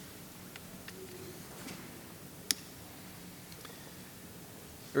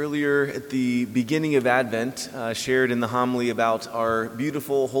Earlier at the beginning of Advent, shared in the homily about our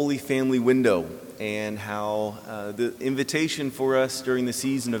beautiful Holy Family window and how the invitation for us during the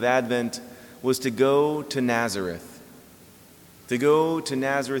season of Advent was to go to Nazareth. To go to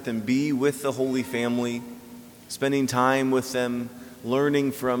Nazareth and be with the Holy Family, spending time with them,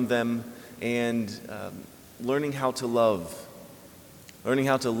 learning from them, and learning how to love. Learning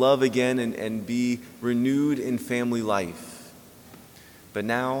how to love again and be renewed in family life. But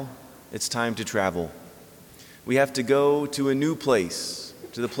now it's time to travel. We have to go to a new place,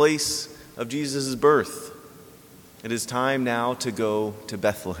 to the place of Jesus' birth. It is time now to go to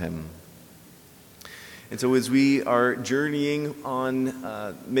Bethlehem. And so as we are journeying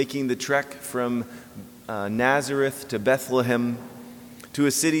on, making the trek from Nazareth to Bethlehem, to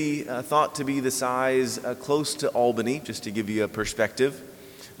a city thought to be the size close to Albany, just to give you a perspective,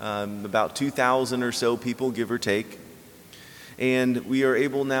 about 2,000 or so people, give or take. And we are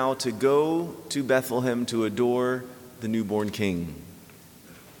able now to go to Bethlehem to adore the newborn King.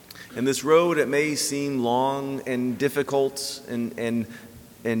 And this road, it may seem long and difficult and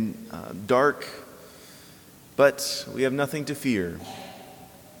dark, but we have nothing to fear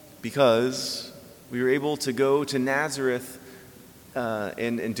because we are able to go to Nazareth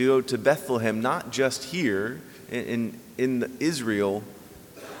and to go to Bethlehem, not just here in Israel,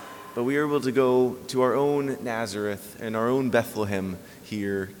 but we are able to go to our own Nazareth and our own Bethlehem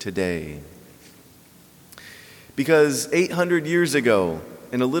here today. Because 800 years ago,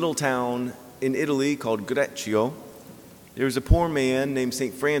 in a little town in Italy called Greccio, there was a poor man named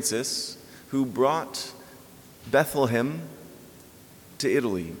St. Francis who brought Bethlehem to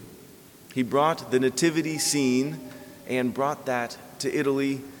Italy. He brought the nativity scene and brought that to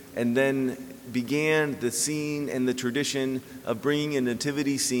Italy, and then began the scene and the tradition of bringing a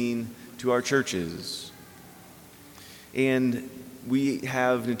nativity scene to our churches. And we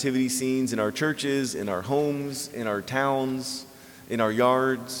have nativity scenes in our churches, in our homes, in our towns, in our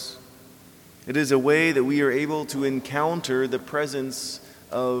yards. It is a way that we are able to encounter the presence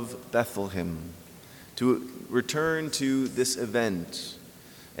of Bethlehem, to return to this event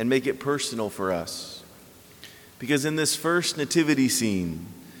and make it personal for us. Because in this first nativity scene,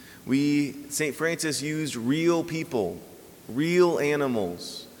 St. Francis used real people, real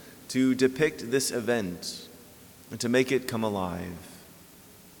animals to depict this event and to make it come alive.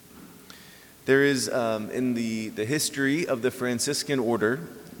 There is, in the history of the Franciscan order,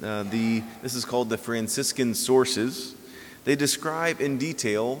 this is called the Franciscan sources. They describe in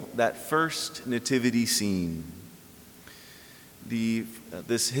detail that first nativity scene.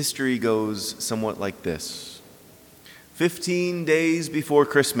 This history goes somewhat like this. 15 days before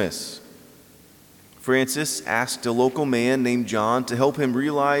Christmas, Francis asked a local man named John to help him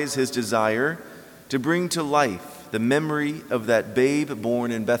realize his desire to bring to life the memory of that babe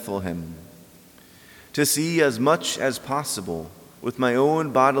born in Bethlehem. To see as much as possible with my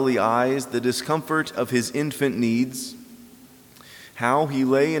own bodily eyes the discomfort of his infant needs, how he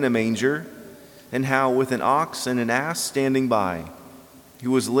lay in a manger, and how with an ox and an ass standing by, he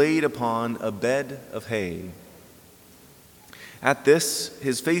was laid upon a bed of hay. At this,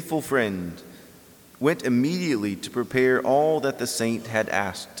 his faithful friend went immediately to prepare all that the saint had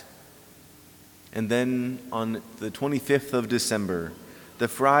asked. And then on the 25th of December, the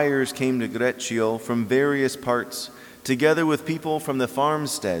friars came to Greccio from various parts, together with people from the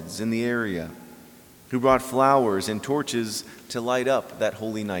farmsteads in the area, who brought flowers and torches to light up that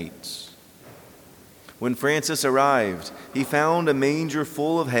holy night. When Francis arrived, he found a manger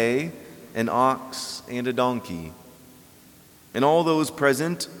full of hay, an ox, and a donkey. And all those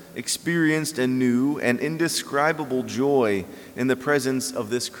present experienced a new and indescribable joy in the presence of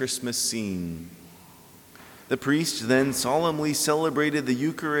this Christmas scene. The priest then solemnly celebrated the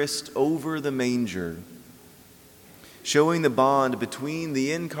Eucharist over the manger, showing the bond between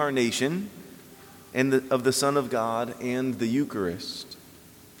the incarnation of the Son of God and the Eucharist.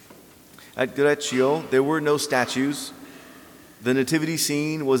 At Greccio, there were no statues. The nativity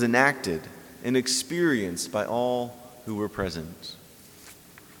scene was enacted and experienced by all who were present.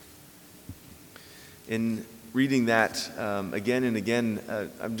 In reading that again and again,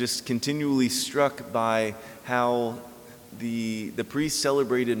 I'm just continually struck by how the priest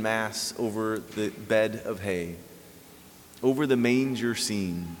celebrated Mass over the bed of hay, over the manger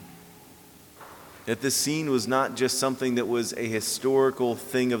scene. That this scene was not just something that was a historical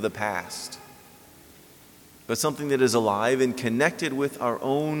thing of the past, but something that is alive and connected with our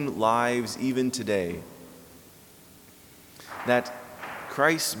own lives even today. That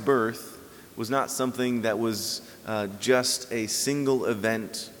Christ's birth was not something that was just a single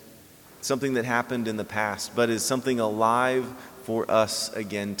event, something that happened in the past, but is something alive for us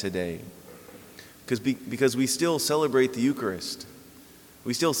again today. Because we still celebrate the Eucharist.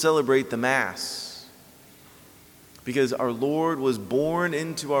 We still celebrate the Mass. Because our Lord was born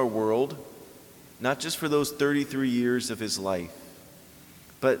into our world, not just for those 33 years of his life,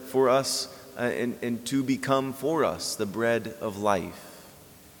 but for us and to become for us the bread of life,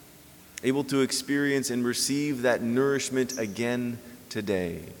 able to experience and receive that nourishment again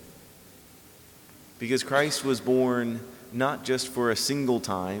today. Because Christ was born not just for a single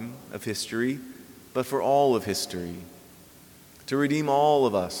time of history, but for all of history, to redeem all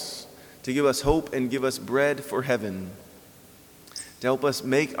of us, to give us hope and give us bread for heaven, to help us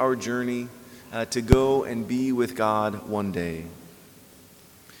make our journey to go and be with God one day.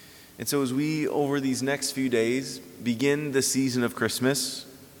 And so as we, over these next few days, begin the season of Christmas,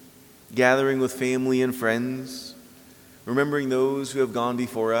 gathering with family and friends, remembering those who have gone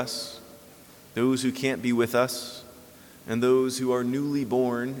before us, those who can't be with us, and those who are newly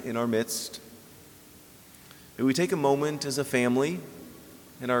born in our midst, may we take a moment as a family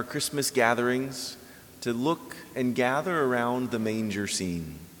in our Christmas gatherings to look and gather around the manger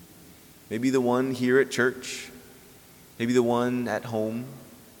scene. Maybe the one here at church, maybe the one at home.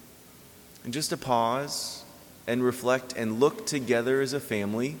 And just to pause and reflect and look together as a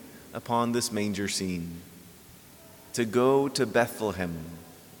family upon this manger scene. To go to Bethlehem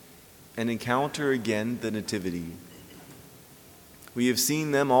and encounter again the Nativity. We have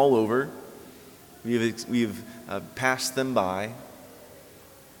seen them all over. We have passed them by.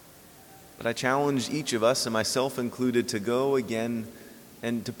 But I challenge each of us, and myself included, to go again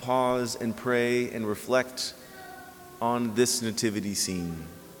and to pause and pray and reflect on this nativity scene,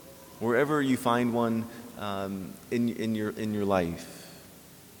 wherever you find one in your life.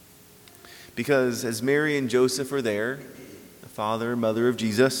 Because as Mary and Joseph are there, the father and mother of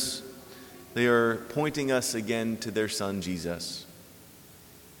Jesus, they are pointing us again to their son Jesus,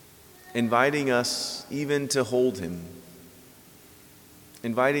 inviting us even to hold him,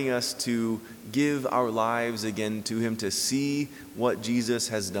 inviting us to give our lives again to him, to see what Jesus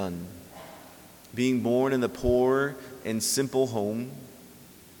has done, being born in the poor and simple home,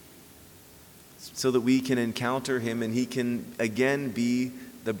 so that we can encounter him and he can again be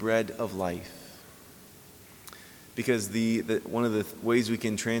the bread of life. Because one of the ways we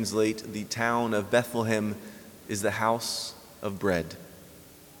can translate the town of Bethlehem is the house of bread.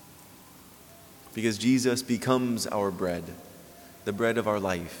 Because Jesus becomes our bread, the bread of our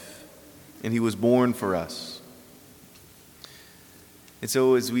life, and he was born for us. And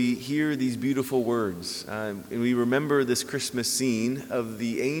so as we hear these beautiful words, and we remember this Christmas scene of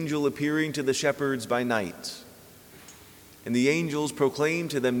the angel appearing to the shepherds by night, and the angels proclaim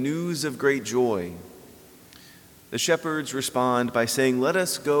to them news of great joy, the shepherds respond by saying, "Let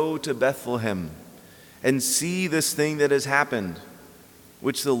us go to Bethlehem and see this thing that has happened,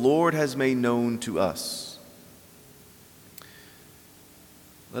 which the Lord has made known to us."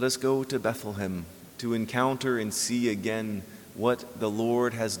 Let us go to Bethlehem to encounter and see again what the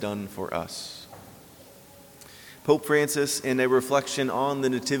Lord has done for us. Pope Francis, in a reflection on the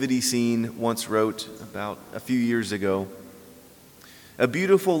nativity scene, once wrote about a few years ago, "A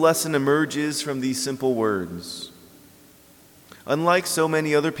beautiful lesson emerges from these simple words. Unlike so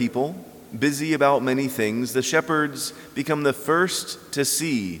many other people, busy about many things, the shepherds become the first to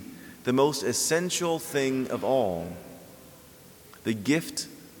see the most essential thing of all, the gift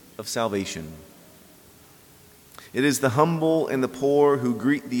of salvation. It is the humble and the poor who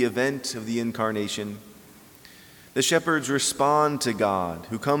greet the event of the Incarnation. The shepherds respond to God,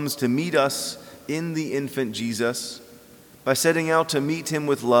 who comes to meet us in the infant Jesus, by setting out to meet him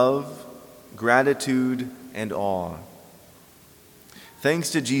with love, gratitude, and awe.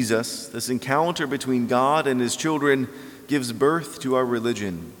 Thanks to Jesus, this encounter between God and his children gives birth to our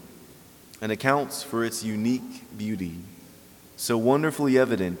religion and accounts for its unique beauty, so wonderfully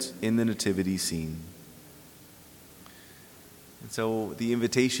evident in the nativity scene." And so the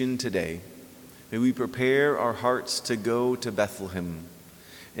invitation today, may we prepare our hearts to go to Bethlehem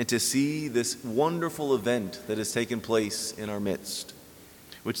and to see this wonderful event that has taken place in our midst,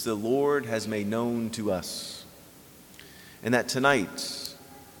 which the Lord has made known to us. And that tonight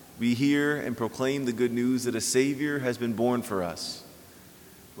we hear and proclaim the good news that a Savior has been born for us.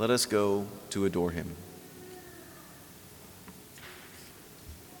 Let us go to adore him.